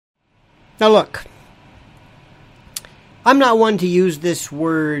Now look, I'm not one to use this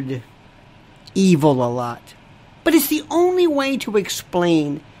word evil a lot, but it's the only way to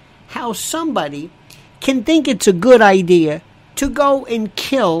explain how somebody can think it's a good idea to go and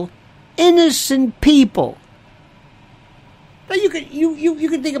kill innocent people. Now you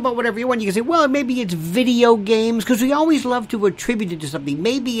can think about whatever you want. You can say, well, maybe it's video games, because we always love to attribute it to something.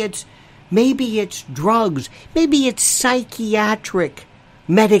 Maybe it's drugs. Maybe it's psychiatric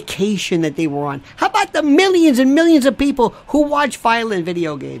medication that they were on. How about the millions and millions of people who watch violent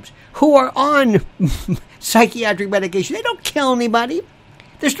video games, who are on psychiatric medication? They don't kill anybody.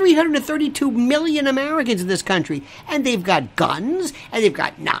 There's 332 million Americans in this country, and they've got guns, and they've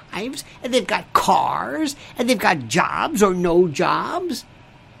got knives, and they've got cars, and they've got jobs or no jobs.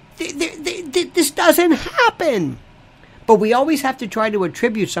 This doesn't happen. But we always have to try to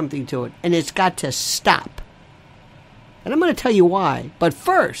attribute something to it, and it's got to stop. And I'm going to tell you why. But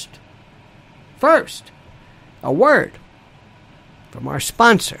first, a word from our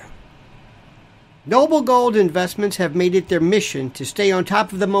sponsor. Noble Gold Investments have made it their mission to stay on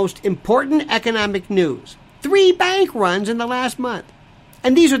top of the most important economic news. 3 bank runs in the last month.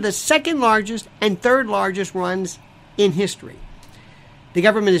 And these are the second largest and third largest runs in history. The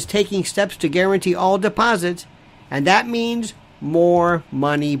government is taking steps to guarantee all deposits, and that means more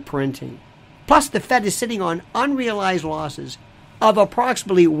money printing. Plus, the Fed is sitting on unrealized losses of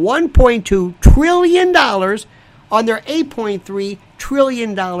approximately $1.2 trillion on their $8.3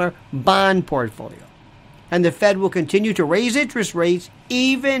 trillion bond portfolio. And the Fed will continue to raise interest rates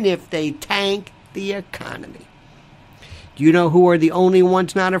even if they tank the economy. Do you know who are the only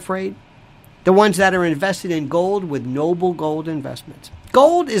ones not afraid? The ones that are invested in gold with Noble Gold Investments.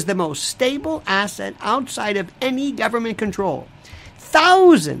 Gold is the most stable asset outside of any government control.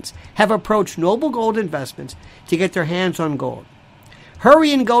 Thousands have approached Noble Gold Investments to get their hands on gold.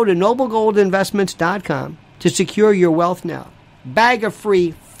 Hurry and go to noblegoldinvestments.com to secure your wealth now. Bag a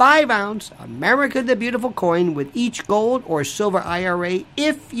free 5-ounce America the Beautiful coin with each gold or silver IRA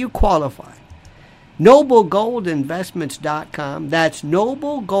if you qualify. noblegoldinvestments.com. That's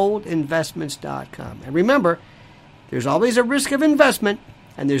noblegoldinvestments.com. And remember, there's always a risk of investment,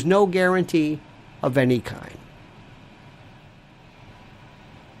 and there's no guarantee of any kind.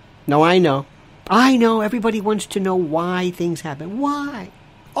 Now, I know everybody wants to know why things happen. Why?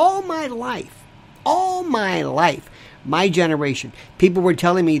 All my life, my generation, people were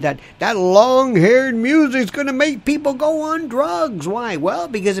telling me that long-haired music's going to make people go on drugs. Why? Well,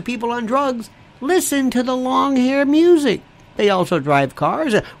 because the people on drugs listen to the long-haired music. They also drive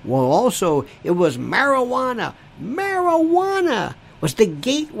cars. Well, also, it was marijuana. Marijuana was the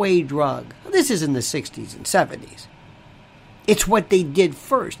gateway drug. This is in the 60s and 70s. It's what they did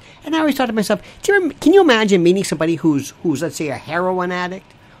first. And I always thought to myself, can you imagine meeting somebody who's let's say, a heroin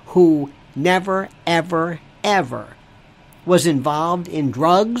addict, who never, ever, ever was involved in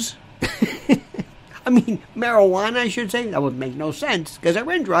drugs? I mean, marijuana, I should say. That would make no sense, because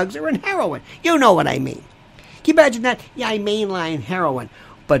they're in drugs, they're in heroin. You know what I mean. Can you imagine that? Yeah, I mainline heroin.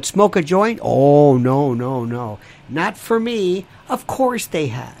 But smoke a joint? Oh, no. Not for me. Of course they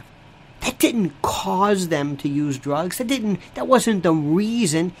have. That didn't cause them to use drugs. That wasn't the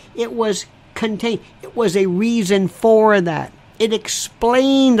reason. It was contained. It was a reason for that. It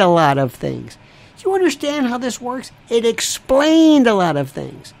explained a lot of things. Do you understand how this works? It explained a lot of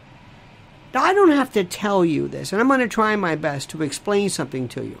things. Now, I don't have to tell you this, and I'm going to try my best to explain something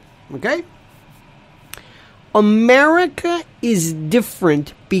to you. Okay? America is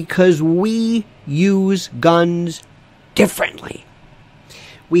different because we use guns differently.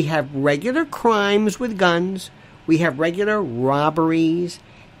 We have regular crimes with guns. We have regular robberies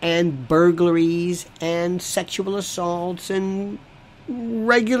and burglaries and sexual assaults and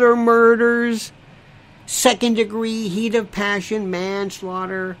regular murders, second-degree heat of passion,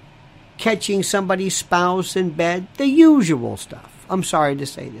 manslaughter, catching somebody's spouse in bed, the usual stuff. I'm sorry to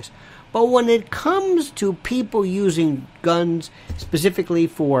say this. But when it comes to people using guns specifically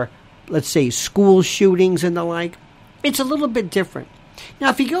for, let's say, school shootings and the like, it's a little bit different. Now,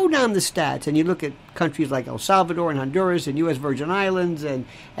 if you go down the stats and you look at countries like El Salvador and Honduras and U.S. Virgin Islands and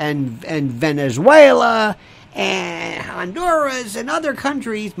Venezuela and Honduras and other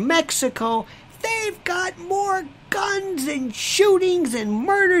countries, Mexico, they've got more guns and shootings and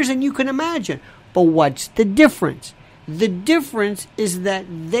murders than you can imagine. But what's the difference? The difference is that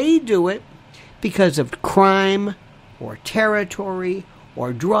they do it because of crime or territory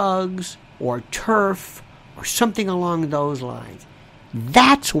or drugs or turf or something along those lines.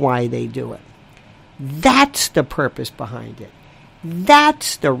 That's why they do it. That's the purpose behind it.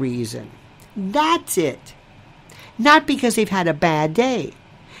 That's the reason. That's it. Not because they've had a bad day.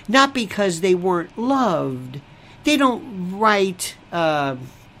 not because they weren't loved. They don't write, in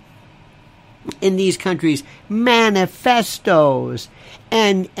these countries, manifestos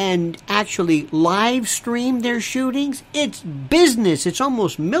and actually live stream their shootings. It's business. It's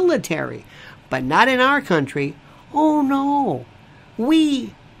almost military. But not in our country. Oh, no.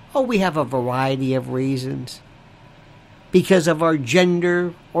 We have a variety of reasons. Because of our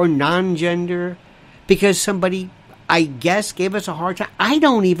gender or non-gender. Because somebody, I guess, gave us a hard time. I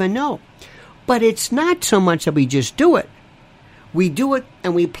don't even know. But it's not so much that we just do it. We do it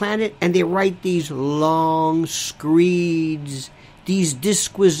and we plan it, and they write these long screeds, these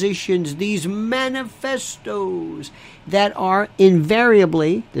disquisitions, these manifestos that are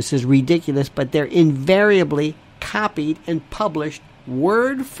invariably, this is ridiculous, but they're invariably copied and published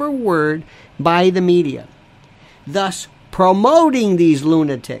word for word by the media, thus promoting these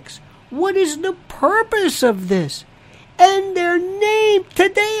lunatics. What is the purpose of this? And their name.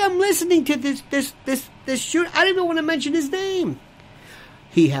 Today I'm listening to this shoot. I don't even want to mention his name.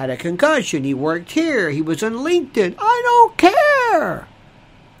 He had a concussion. He worked here. He was on LinkedIn. I don't care.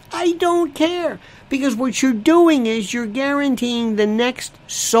 I don't care. Because what you're doing is you're guaranteeing the next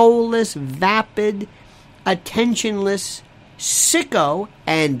soulless, vapid, attentionless sicko,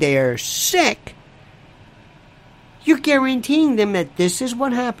 and they're sick. You're guaranteeing them that this is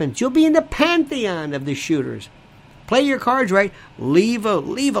what happens. You'll be in the pantheon of the shooters. Play your cards right. Leave a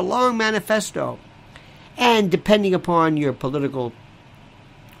long manifesto. And depending upon your political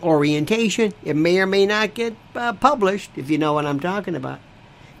orientation, it may or may not get published, if you know what I'm talking about.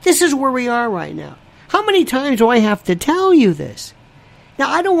 This is where we are right now. How many times do I have to tell you this? Now,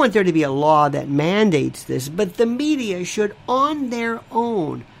 I don't want there to be a law that mandates this, but the media should, on their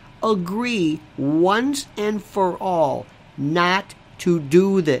own, agree once and for all not to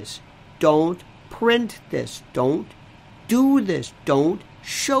do this. Don't print this. Don't do this. Don't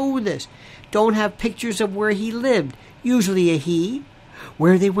show this. Don't have pictures of where he lived, usually a he,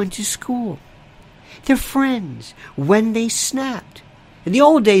 where they went to school, their friends, when they snapped. In the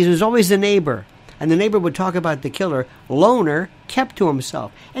old days, it was always the neighbor, and the neighbor would talk about the killer. Loner kept to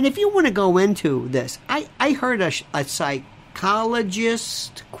himself. And if you want to go into this, I heard a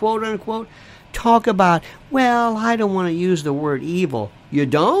psychologist, quote unquote, talk about, well, I don't want to use the word evil. You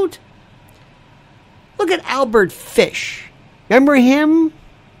don't? Look at Albert Fish. Remember him?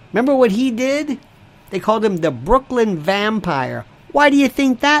 Remember what he did? They called him the Brooklyn Vampire. Why do you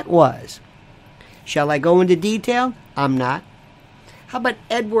think that was? Shall I go into detail? I'm not. How about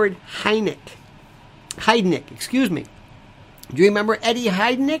Edward Heidnik? Do you remember Eddie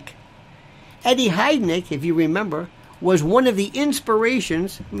Heidnik? Eddie Heidnik, if you remember, was one of the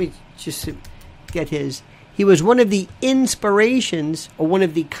inspirations. Let me just get his. He was one of the inspirations, or one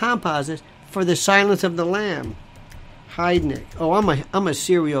of the composites, for The Silence of the Lamb. Heidnik. Oh, I'm a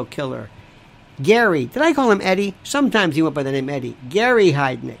serial killer. Gary. Did I call him Eddie? Sometimes he went by the name Eddie. Gary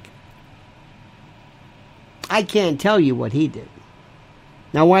Heidnik. I can't tell you what he did.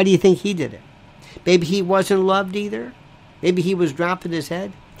 Now, why do you think he did it? Maybe he wasn't loved either. Maybe he was dropping his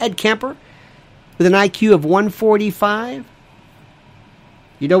head. Ed Kemper, with an IQ of 145.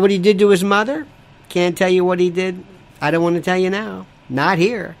 You know what he did to his mother? Can't tell you what he did. I don't want to tell you now. Not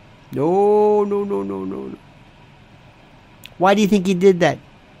here. No. Why do you think he did that?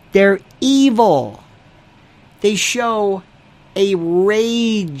 They're evil. They show a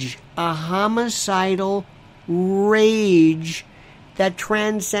rage, a homicidal rage that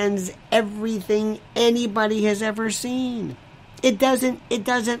transcends everything anybody has ever seen. It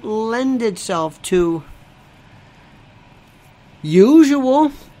doesn't lend itself to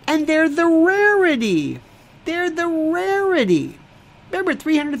usual, and they're the rarity. Remember,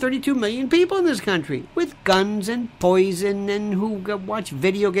 332 million people in this country with guns and poison and who watch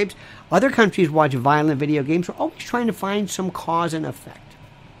video games. Other countries watch violent video games. We're always trying to find some cause and effect.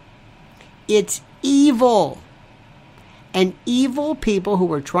 It's evil. And evil people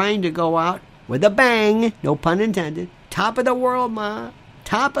who are trying to go out with a bang, no pun intended, top of the world, ma,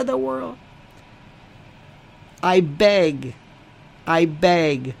 top of the world. I beg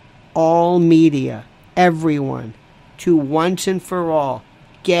all media, everyone, to once and for all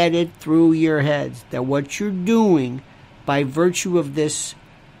get it through your heads that what you're doing by virtue of these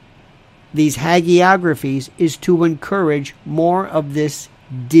hagiographies is to encourage more of this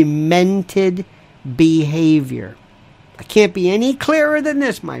demented behavior. I can't be any clearer than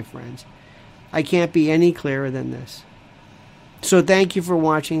this, my friends. I can't be any clearer than this. So thank you for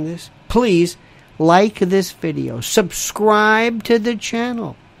watching this. Please like this video. Subscribe to the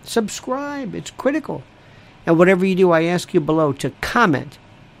channel. Subscribe. It's critical. And whatever you do, I ask you below to comment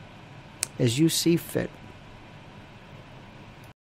as you see fit.